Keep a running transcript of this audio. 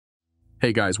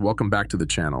Hey guys, welcome back to the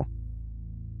channel.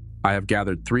 I have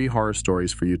gathered 3 horror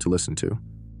stories for you to listen to.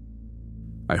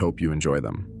 I hope you enjoy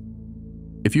them.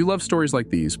 If you love stories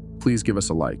like these, please give us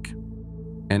a like.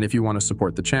 And if you want to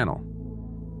support the channel,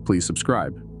 please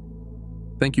subscribe.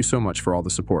 Thank you so much for all the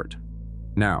support.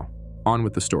 Now, on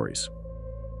with the stories.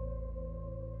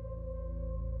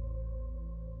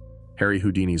 Harry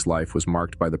Houdini's life was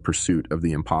marked by the pursuit of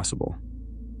the impossible.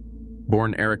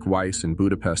 Born Erich Weiss in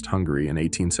Budapest, Hungary in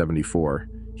 1874,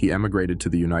 he emigrated to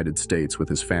the United States with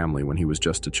his family when he was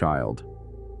just a child.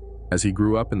 As he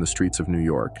grew up in the streets of New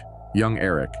York, young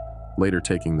Erich, later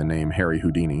taking the name Harry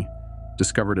Houdini,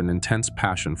 discovered an intense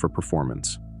passion for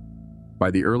performance. By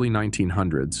the early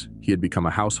 1900s, he had become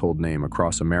a household name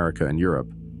across America and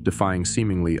Europe, defying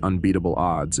seemingly unbeatable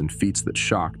odds in feats that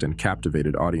shocked and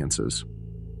captivated audiences.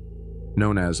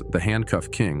 Known as the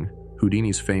Handcuff King,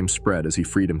 Houdini's fame spread as he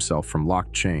freed himself from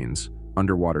locked chains,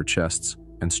 underwater chests,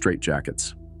 and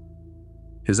straitjackets.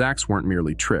 His acts weren't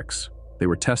merely tricks, they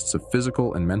were tests of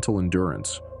physical and mental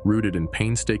endurance, rooted in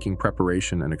painstaking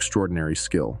preparation and extraordinary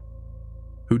skill.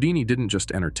 Houdini didn't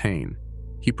just entertain,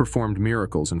 he performed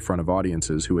miracles in front of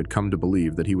audiences who had come to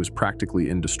believe that he was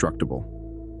practically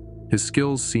indestructible. His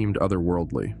skills seemed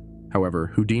otherworldly.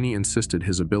 However, Houdini insisted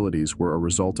his abilities were a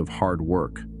result of hard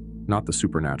work, not the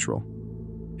supernatural.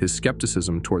 His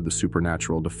skepticism toward the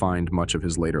supernatural defined much of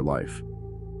his later life.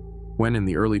 When in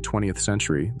the early 20th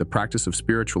century, the practice of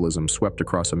spiritualism swept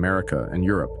across America and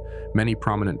Europe, many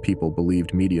prominent people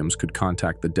believed mediums could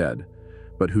contact the dead,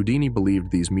 but Houdini believed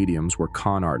these mediums were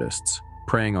con artists,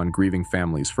 preying on grieving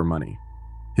families for money.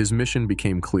 His mission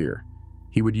became clear.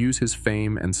 He would use his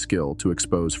fame and skill to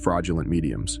expose fraudulent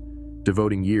mediums,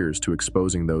 devoting years to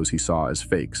exposing those he saw as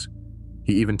fakes.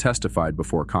 He even testified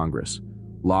before Congress,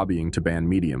 lobbying to ban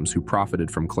mediums who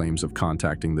profited from claims of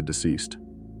contacting the deceased.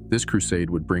 This crusade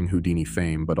would bring Houdini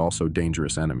fame but also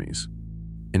dangerous enemies.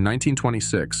 In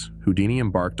 1926, Houdini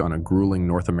embarked on a grueling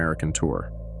North American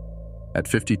tour. At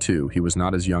 52, he was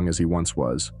not as young as he once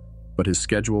was, but his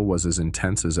schedule was as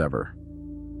intense as ever.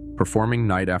 Performing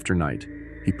night after night,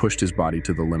 he pushed his body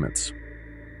to the limits.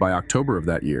 By October of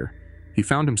that year, he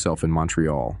found himself in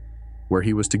Montreal, where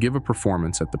he was to give a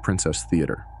performance at the Princess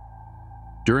Theatre.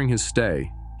 During his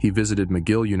stay, he visited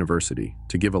McGill University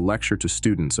to give a lecture to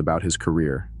students about his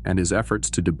career and his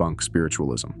efforts to debunk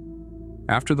spiritualism.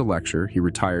 After the lecture, he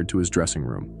retired to his dressing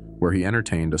room, where he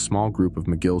entertained a small group of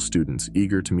McGill students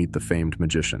eager to meet the famed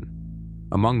magician.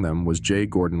 Among them was J.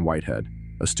 Gordon Whitehead,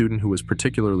 a student who was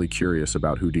particularly curious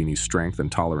about Houdini's strength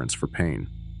and tolerance for pain.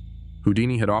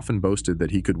 Houdini had often boasted that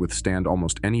he could withstand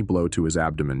almost any blow to his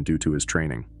abdomen due to his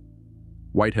training.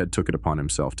 Whitehead took it upon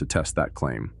himself to test that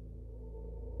claim.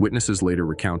 Witnesses later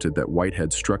recounted that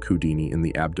Whitehead struck Houdini in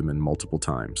the abdomen multiple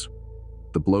times.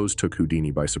 The blows took Houdini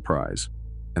by surprise,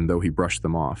 and though he brushed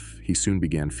them off, he soon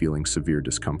began feeling severe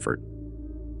discomfort.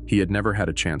 He had never had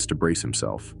a chance to brace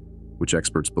himself, which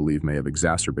experts believe may have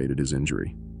exacerbated his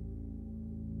injury.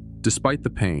 Despite the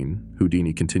pain,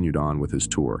 Houdini continued on with his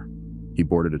tour. He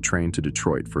boarded a train to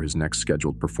Detroit for his next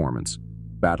scheduled performance,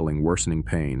 battling worsening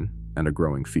pain and a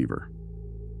growing fever.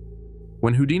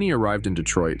 When Houdini arrived in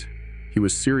Detroit, he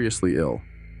was seriously ill,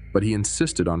 but he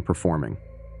insisted on performing.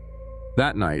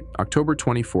 That night, October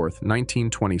 24,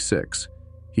 1926,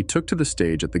 he took to the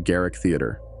stage at the Garrick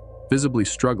Theatre, visibly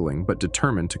struggling but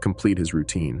determined to complete his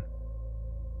routine.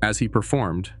 As he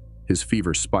performed, his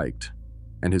fever spiked,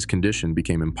 and his condition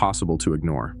became impossible to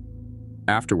ignore.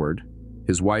 Afterward,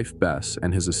 his wife Bess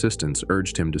and his assistants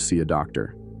urged him to see a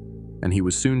doctor, and he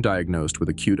was soon diagnosed with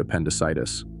acute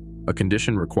appendicitis, a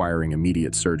condition requiring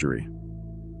immediate surgery.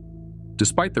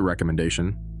 Despite the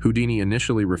recommendation, Houdini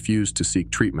initially refused to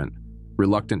seek treatment,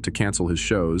 reluctant to cancel his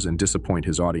shows and disappoint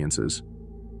his audiences.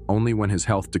 Only when his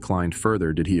health declined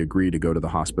further did he agree to go to the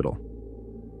hospital.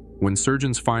 When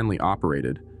surgeons finally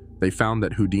operated, they found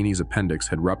that Houdini's appendix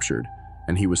had ruptured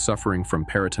and he was suffering from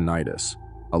peritonitis,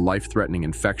 a life-threatening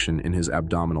infection in his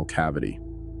abdominal cavity.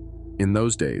 In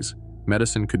those days,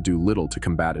 medicine could do little to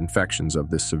combat infections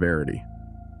of this severity.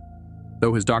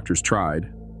 Though his doctors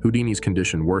tried, Houdini's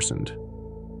condition worsened.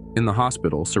 In the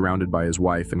hospital, surrounded by his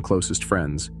wife and closest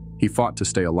friends, he fought to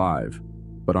stay alive.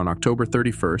 But on October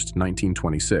 31,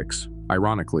 1926,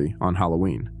 ironically, on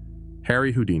Halloween,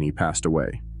 Harry Houdini passed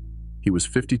away. He was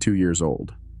 52 years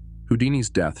old. Houdini's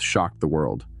death shocked the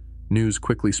world. News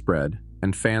quickly spread,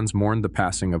 and fans mourned the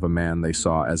passing of a man they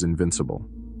saw as invincible.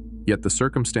 Yet the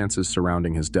circumstances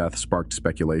surrounding his death sparked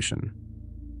speculation.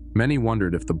 Many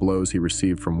wondered if the blows he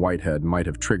received from Whitehead might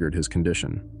have triggered his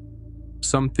condition.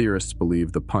 Some theorists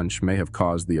believe the punch may have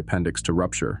caused the appendix to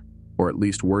rupture, or at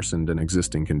least worsened an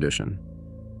existing condition.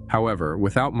 However,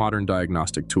 without modern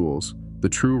diagnostic tools, The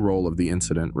true role of the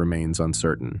incident remains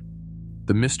uncertain.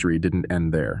 The mystery didn't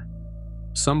end there.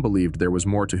 Some believed there was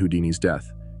more to Houdini's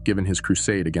death, given his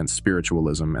crusade against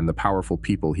spiritualism and the powerful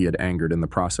people he had angered in the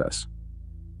process.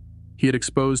 He had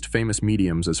exposed famous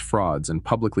mediums as frauds and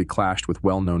publicly clashed with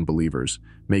well-known believers,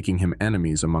 making him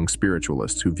enemies among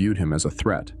spiritualists who viewed him as a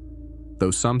threat.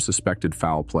 Though some suspected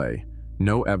foul play,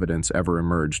 no evidence ever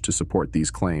emerged to support these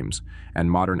claims,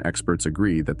 and modern experts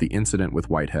agree that the incident with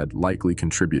Whitehead likely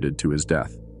contributed to his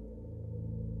death.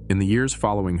 In the years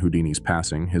following Houdini's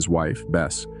passing, his wife,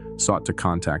 Bess, sought to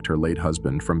contact her late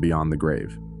husband from beyond the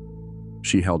grave.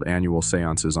 She held annual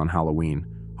seances on Halloween,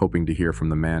 hoping to hear from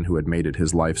the man who had made it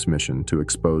his life's mission to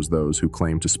expose those who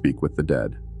claimed to speak with the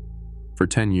dead. For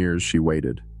 10 years she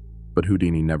waited, but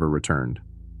Houdini never returned.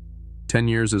 10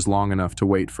 years is long enough to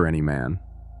wait for any man,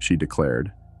 she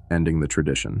declared, ending the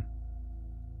tradition.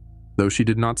 Though she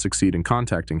did not succeed in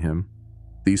contacting him,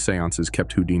 these seances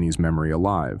kept Houdini's memory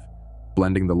alive,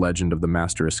 blending the legend of the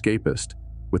master escapist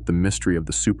with the mystery of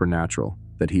the supernatural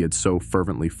that he had so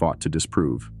fervently fought to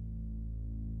disprove.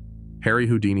 Harry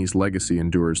Houdini's legacy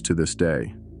endures to this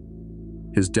day.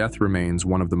 His death remains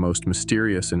one of the most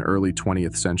mysterious in early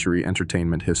 20th century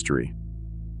entertainment history.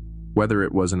 Whether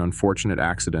it was an unfortunate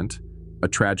accident, a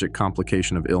tragic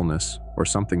complication of illness, or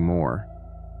something more,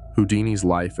 Houdini's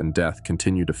life and death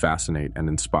continue to fascinate and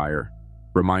inspire,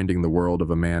 reminding the world of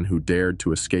a man who dared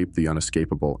to escape the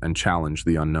unescapable and challenge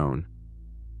the unknown.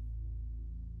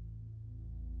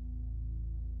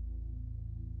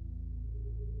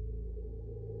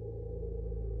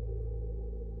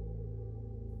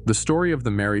 The story of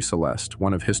the Mary Celeste,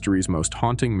 one of history's most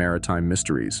haunting maritime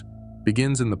mysteries,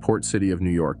 begins in the port city of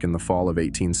New York in the fall of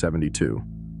 1872.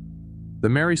 The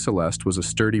Mary Celeste was a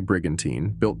sturdy brigantine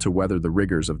built to weather the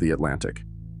rigors of the Atlantic.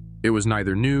 It was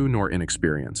neither new nor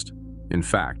inexperienced. In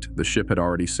fact, the ship had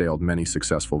already sailed many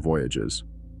successful voyages.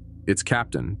 Its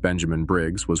captain, Benjamin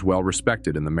Briggs, was well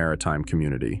respected in the maritime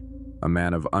community, a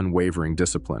man of unwavering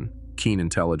discipline, keen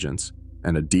intelligence,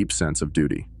 and a deep sense of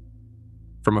duty.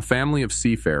 From a family of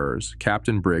seafarers,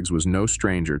 Captain Briggs was no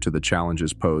stranger to the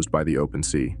challenges posed by the open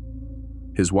sea.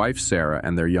 His wife Sarah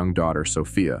and their young daughter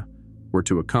Sophia were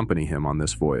to accompany him on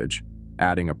this voyage,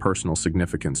 adding a personal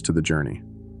significance to the journey.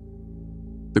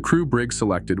 The crew Briggs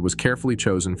selected was carefully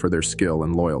chosen for their skill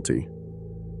and loyalty.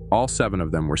 All 7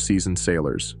 of them were seasoned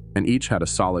sailors, and each had a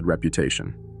solid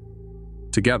reputation.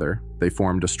 Together, they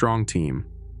formed a strong team,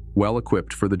 well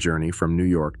equipped for the journey from New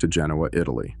York to Genoa,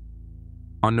 Italy.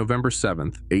 On November 7,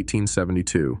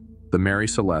 1872, the Mary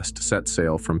Celeste set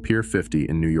sail from Pier 50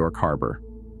 in New York Harbor,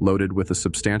 loaded with a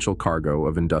substantial cargo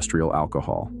of industrial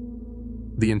alcohol.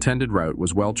 The intended route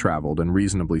was well-traveled and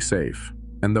reasonably safe,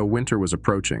 and though winter was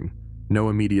approaching, no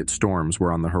immediate storms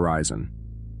were on the horizon.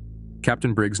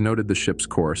 Captain Briggs noted the ship's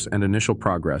course and initial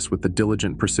progress with the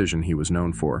diligent precision he was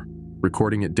known for,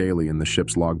 recording it daily in the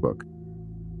ship's logbook.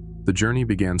 The journey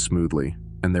began smoothly,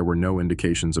 and there were no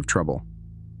indications of trouble.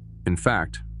 In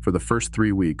fact, for the first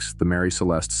 3 weeks, the Mary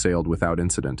Celeste sailed without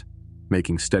incident,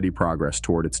 making steady progress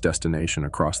toward its destination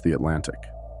across the Atlantic.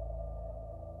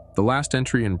 The last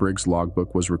entry in Briggs'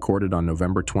 logbook was recorded on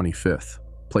November 25th,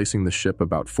 placing the ship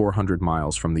about 400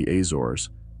 miles from the Azores,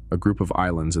 a group of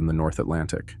islands in the North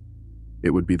Atlantic. It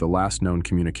would be the last known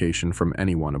communication from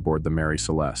anyone aboard the Mary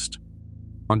Celeste.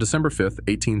 On December 5,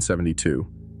 1872,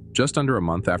 just under a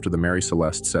month after the Mary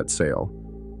Celeste set sail,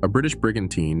 a British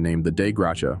brigantine named the Dei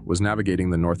Gratia was navigating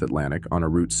the North Atlantic on a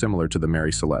route similar to the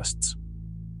Mary Celeste's.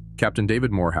 Captain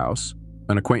David Morehouse,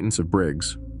 an acquaintance of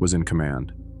Briggs, was in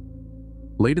command.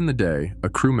 Late in the day, a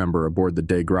crew member aboard the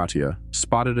Dei Gratia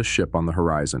spotted a ship on the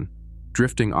horizon,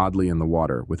 drifting oddly in the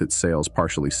water with its sails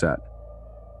partially set.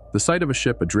 The sight of a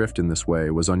ship adrift in this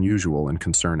way was unusual and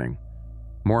concerning.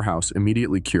 Morehouse,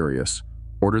 immediately curious,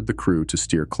 ordered the crew to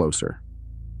steer closer.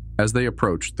 As they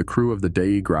approached, the crew of the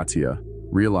Dei Gratia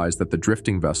realized that the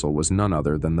drifting vessel was none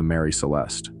other than the Mary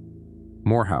Celeste.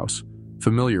 Morehouse,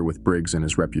 familiar with Briggs and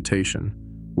his reputation,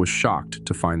 was shocked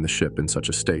to find the ship in such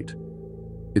a state.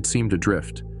 It seemed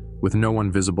adrift, with no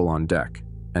one visible on deck,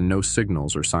 and no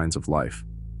signals or signs of life.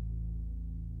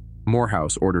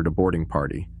 Morehouse ordered a boarding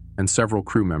party, and several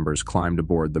crew members climbed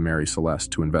aboard the Mary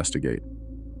Celeste to investigate.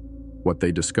 What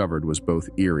they discovered was both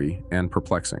eerie and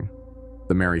perplexing.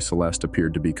 The Mary Celeste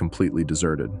appeared to be completely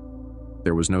deserted.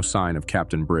 There was no sign of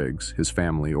Captain Briggs, his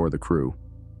family, or the crew.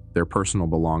 Their personal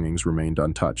belongings remained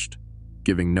untouched,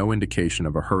 giving no indication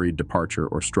of a hurried departure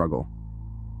or struggle.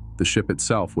 The ship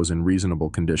itself was in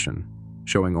reasonable condition,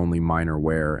 showing only minor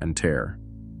wear and tear.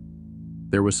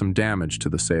 There was some damage to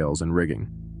the sails and rigging,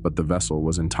 but the vessel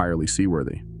was entirely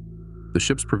seaworthy. The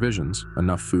ship's provisions,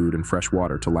 enough food and fresh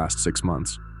water to last 6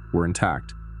 months, were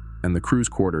intact, and the crew's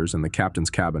quarters and the captain's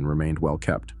cabin remained well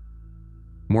kept.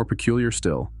 More peculiar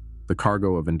still, the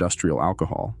cargo of industrial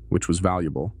alcohol, which was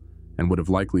valuable and would have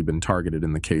likely been targeted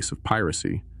in the case of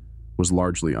piracy, was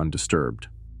largely undisturbed.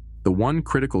 The one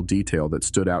critical detail that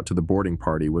stood out to the boarding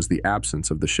party was the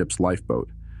absence of the ship's lifeboat,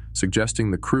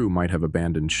 suggesting the crew might have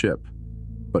abandoned ship.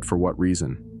 But for what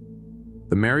reason?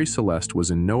 The Mary Celeste was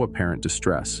in no apparent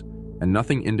distress, and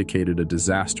nothing indicated a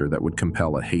disaster that would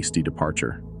compel a hasty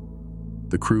departure.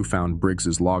 The crew found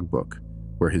Briggs's logbook,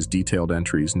 where his detailed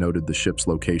entries noted the ship's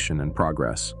location and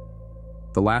progress.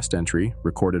 The last entry,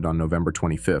 recorded on November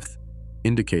 25th,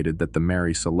 indicated that the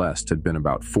Mary Celeste had been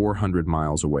about 400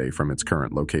 miles away from its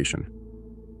current location.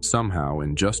 Somehow,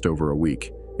 in just over a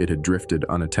week, it had drifted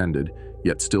unattended,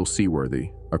 yet still seaworthy,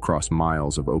 across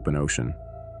miles of open ocean.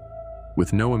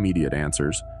 With no immediate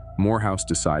answers, Morehouse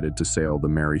decided to sail the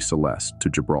Mary Celeste to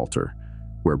Gibraltar,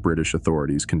 where British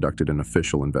authorities conducted an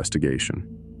official investigation.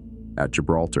 At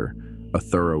Gibraltar, a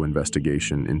thorough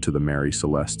investigation into the Mary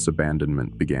Celeste's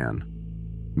abandonment began.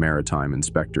 Maritime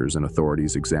inspectors and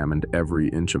authorities examined every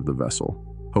inch of the vessel,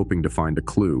 hoping to find a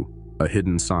clue, a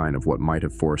hidden sign of what might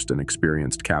have forced an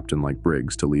experienced captain like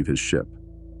Briggs to leave his ship.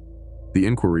 The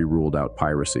inquiry ruled out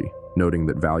piracy, noting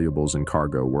that valuables and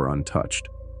cargo were untouched.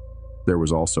 There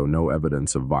was also no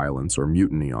evidence of violence or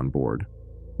mutiny on board.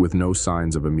 With no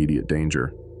signs of immediate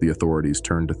danger, the authorities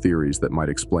turned to theories that might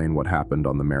explain what happened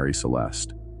on the Mary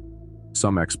Celeste.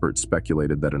 Some experts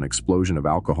speculated that an explosion of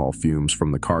alcohol fumes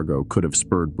from the cargo could have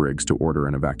spurred Briggs to order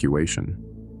an evacuation.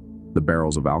 The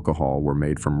barrels of alcohol were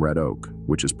made from red oak,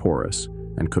 which is porous,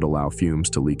 and could allow fumes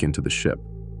to leak into the ship.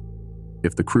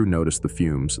 If the crew noticed the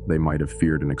fumes, they might have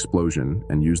feared an explosion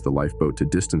and used the lifeboat to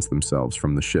distance themselves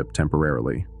from the ship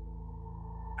temporarily.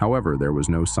 However, there was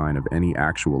no sign of any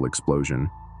actual explosion,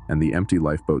 and the empty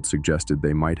lifeboat suggested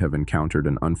they might have encountered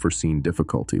an unforeseen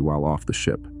difficulty while off the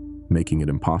ship, making it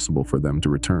impossible for them to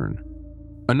return.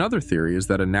 Another theory is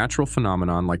that a natural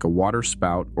phenomenon like a water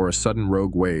spout or a sudden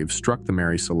rogue wave struck the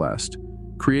Mary Celeste,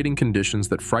 creating conditions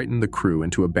that frightened the crew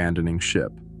into abandoning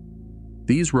ship.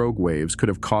 These rogue waves could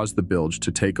have caused the bilge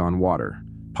to take on water,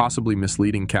 possibly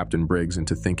misleading Captain Briggs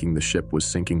into thinking the ship was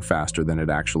sinking faster than it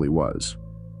actually was.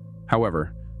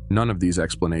 However, none of these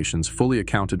explanations fully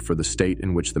accounted for the state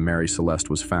in which the Mary Celeste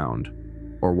was found,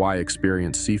 or why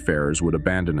experienced seafarers would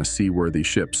abandon a seaworthy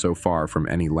ship so far from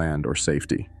any land or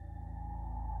safety.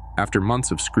 After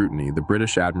months of scrutiny, the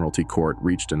British Admiralty Court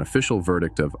reached an official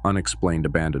verdict of unexplained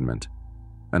abandonment,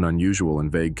 an unusual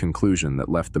and vague conclusion that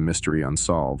left the mystery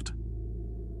unsolved.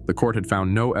 The court had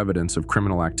found no evidence of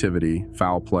criminal activity,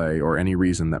 foul play, or any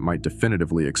reason that might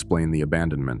definitively explain the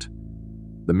abandonment.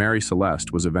 The Mary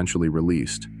Celeste was eventually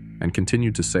released and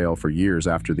continued to sail for years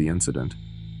after the incident,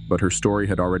 but her story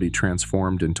had already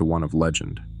transformed into one of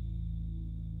legend.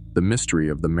 The mystery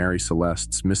of the Mary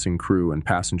Celeste's missing crew and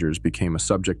passengers became a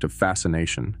subject of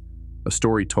fascination, a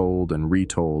story told and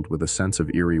retold with a sense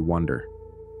of eerie wonder.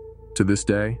 To this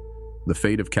day, the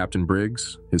fate of Captain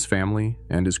Briggs, his family,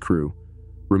 and his crew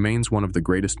remains one of the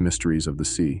greatest mysteries of the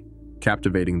sea,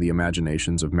 captivating the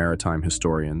imaginations of maritime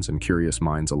historians and curious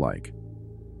minds alike.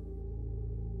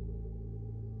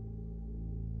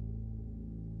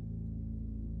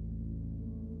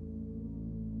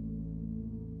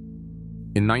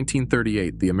 In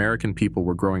 1938, the American people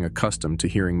were growing accustomed to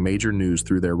hearing major news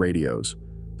through their radios,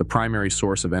 the primary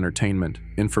source of entertainment,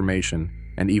 information,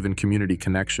 and even community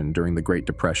connection during the Great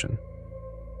Depression.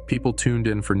 People tuned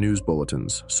in for news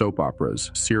bulletins, soap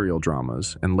operas, serial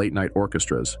dramas, and late-night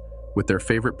orchestras, with their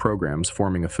favorite programs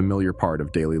forming a familiar part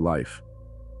of daily life.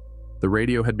 The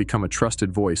radio had become a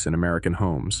trusted voice in American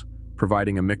homes,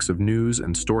 providing a mix of news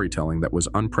and storytelling that was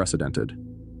unprecedented.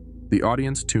 The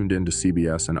audience tuned in to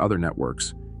CBS and other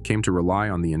networks came to rely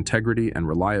on the integrity and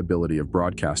reliability of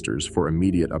broadcasters for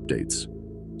immediate updates.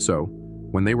 So,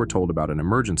 when they were told about an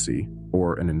emergency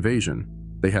or an invasion,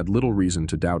 they had little reason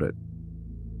to doubt it.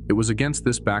 It was against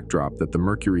this backdrop that the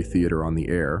Mercury Theater on the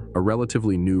Air, a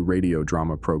relatively new radio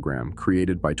drama program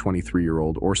created by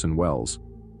 23-year-old Orson Welles,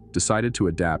 decided to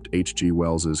adapt H.G.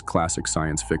 Wells's classic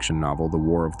science fiction novel The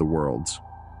War of the Worlds.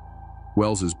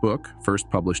 Wells's book, first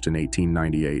published in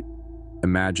 1898,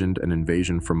 imagined an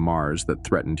invasion from Mars that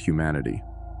threatened humanity,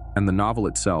 and the novel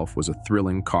itself was a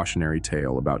thrilling cautionary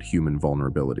tale about human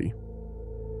vulnerability.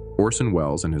 Orson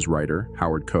Welles and his writer,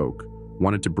 Howard Koch,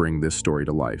 wanted to bring this story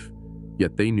to life,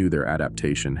 yet they knew their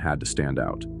adaptation had to stand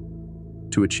out.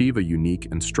 To achieve a unique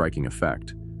and striking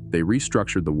effect, they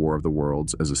restructured The War of the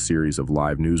Worlds as a series of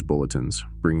live news bulletins,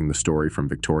 bringing the story from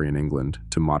Victorian England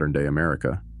to modern-day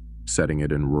America, setting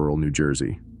it in rural New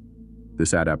Jersey.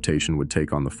 This adaptation would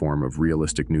take on the form of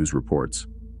realistic news reports,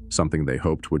 something they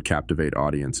hoped would captivate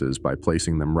audiences by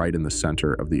placing them right in the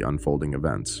center of the unfolding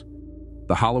events.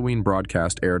 The Halloween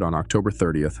broadcast aired on October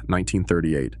 30th,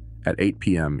 1938, at 8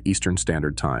 p.m. Eastern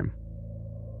Standard Time.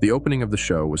 The opening of the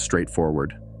show was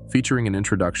straightforward, featuring an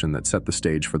introduction that set the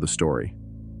stage for the story.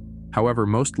 However,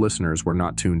 most listeners were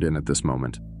not tuned in at this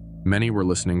moment. Many were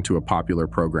listening to a popular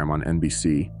program on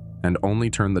NBC and only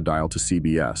turned the dial to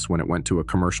CBS when it went to a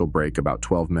commercial break about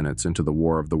 12 minutes into the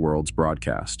War of the Worlds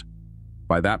broadcast.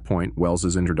 By that point,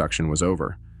 Wells's introduction was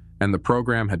over, and the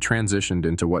program had transitioned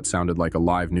into what sounded like a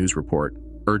live news report,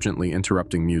 urgently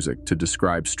interrupting music to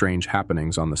describe strange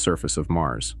happenings on the surface of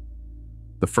Mars.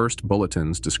 The first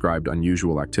bulletins described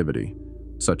unusual activity,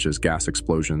 such as gas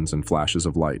explosions and flashes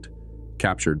of light,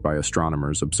 captured by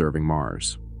astronomers observing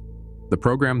Mars. The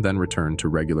program then returned to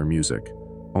regular music,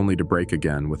 only to break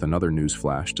again with another news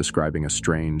flash describing a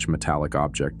strange metallic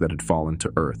object that had fallen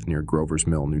to Earth near Grover's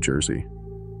Mill, New Jersey.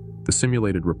 The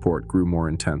simulated report grew more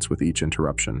intense with each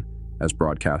interruption, as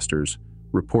broadcasters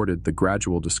reported the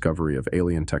gradual discovery of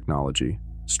alien technology,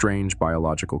 strange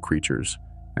biological creatures,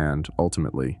 and,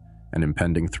 ultimately, an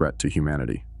impending threat to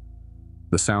humanity.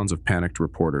 The sounds of panicked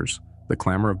reporters, the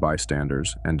clamor of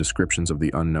bystanders, and descriptions of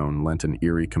the unknown lent an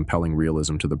eerie, compelling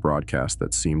realism to the broadcast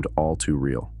that seemed all too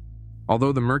real.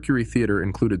 Although the Mercury Theater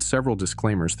included several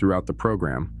disclaimers throughout the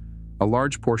program, a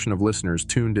large portion of listeners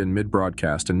tuned in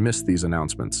mid-broadcast and missed these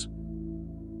announcements.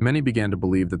 Many began to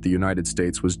believe that the United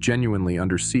States was genuinely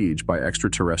under siege by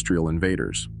extraterrestrial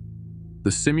invaders.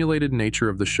 The simulated nature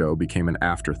of the show became an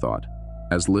afterthought,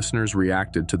 as listeners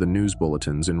reacted to the news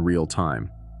bulletins in real time,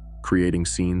 creating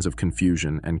scenes of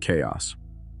confusion and chaos.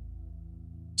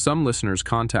 Some listeners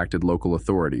contacted local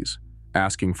authorities,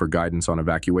 asking for guidance on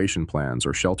evacuation plans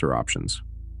or shelter options.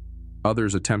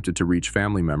 Others attempted to reach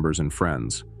family members and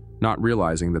friends, not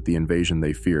realizing that the invasion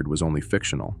they feared was only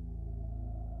fictional.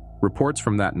 Reports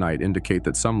from that night indicate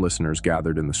that some listeners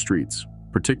gathered in the streets,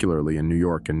 particularly in New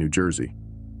York and New Jersey,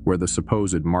 where the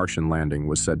supposed Martian landing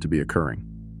was said to be occurring.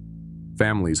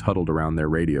 Families huddled around their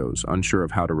radios, unsure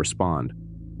of how to respond,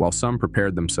 while some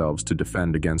prepared themselves to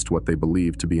defend against what they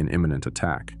believed to be an imminent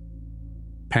attack.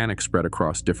 Panic spread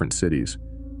across different cities,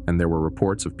 and there were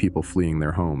reports of people fleeing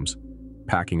their homes,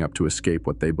 packing up to escape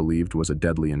what they believed was a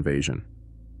deadly invasion.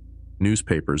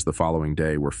 Newspapers the following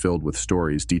day were filled with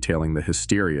stories detailing the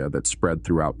hysteria that spread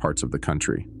throughout parts of the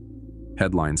country.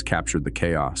 Headlines captured the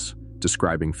chaos,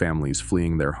 describing families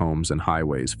fleeing their homes and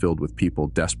highways filled with people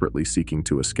desperately seeking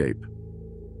to escape.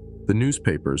 The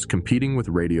newspapers, competing with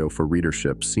radio for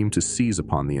readership, seemed to seize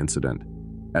upon the incident,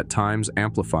 at times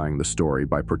amplifying the story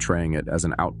by portraying it as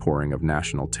an outpouring of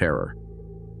national terror.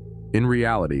 In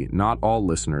reality, not all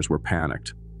listeners were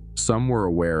panicked. Some were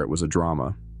aware it was a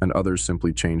drama, and others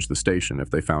simply changed the station if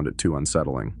they found it too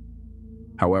unsettling.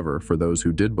 However, for those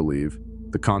who did believe,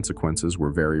 the consequences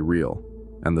were very real,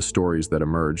 and the stories that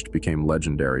emerged became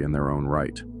legendary in their own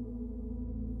right.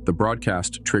 The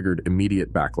broadcast triggered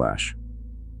immediate backlash.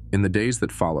 In the days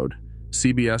that followed,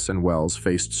 CBS and Wells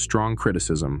faced strong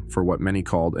criticism for what many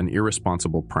called an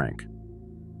irresponsible prank.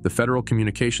 The Federal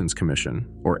Communications Commission,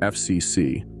 or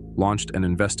FCC, launched an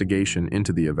investigation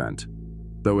into the event,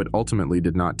 though it ultimately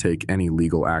did not take any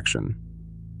legal action.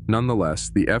 Nonetheless,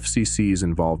 the FCC's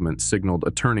involvement signaled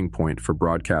a turning point for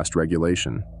broadcast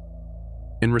regulation.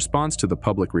 In response to the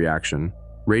public reaction,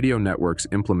 radio networks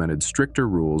implemented stricter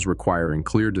rules requiring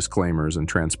clear disclaimers and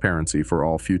transparency for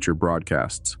all future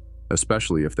broadcasts,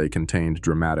 especially if they contained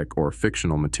dramatic or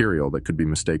fictional material that could be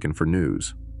mistaken for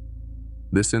news.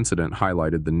 This incident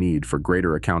highlighted the need for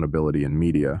greater accountability in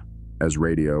media, as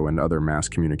radio and other mass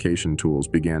communication tools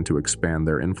began to expand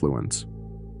their influence.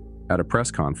 At a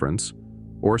press conference,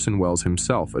 Orson Welles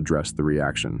himself addressed the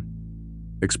reaction.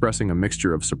 Expressing a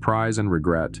mixture of surprise and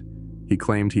regret, he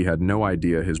claimed he had no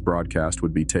idea his broadcast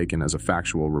would be taken as a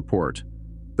factual report,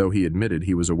 though he admitted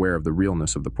he was aware of the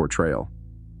realness of the portrayal.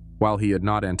 While he had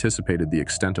not anticipated the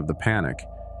extent of the panic,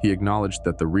 he acknowledged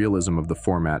that the realism of the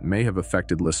format may have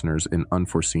affected listeners in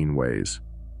unforeseen ways.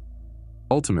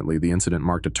 Ultimately, the incident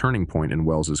marked a turning point in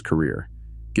Wells's career,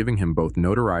 giving him both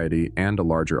notoriety and a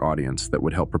larger audience that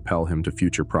would help propel him to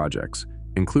future projects,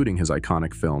 including his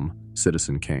iconic film,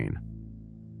 Citizen Kane.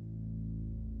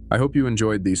 I hope you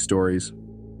enjoyed these stories.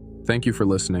 Thank you for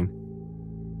listening.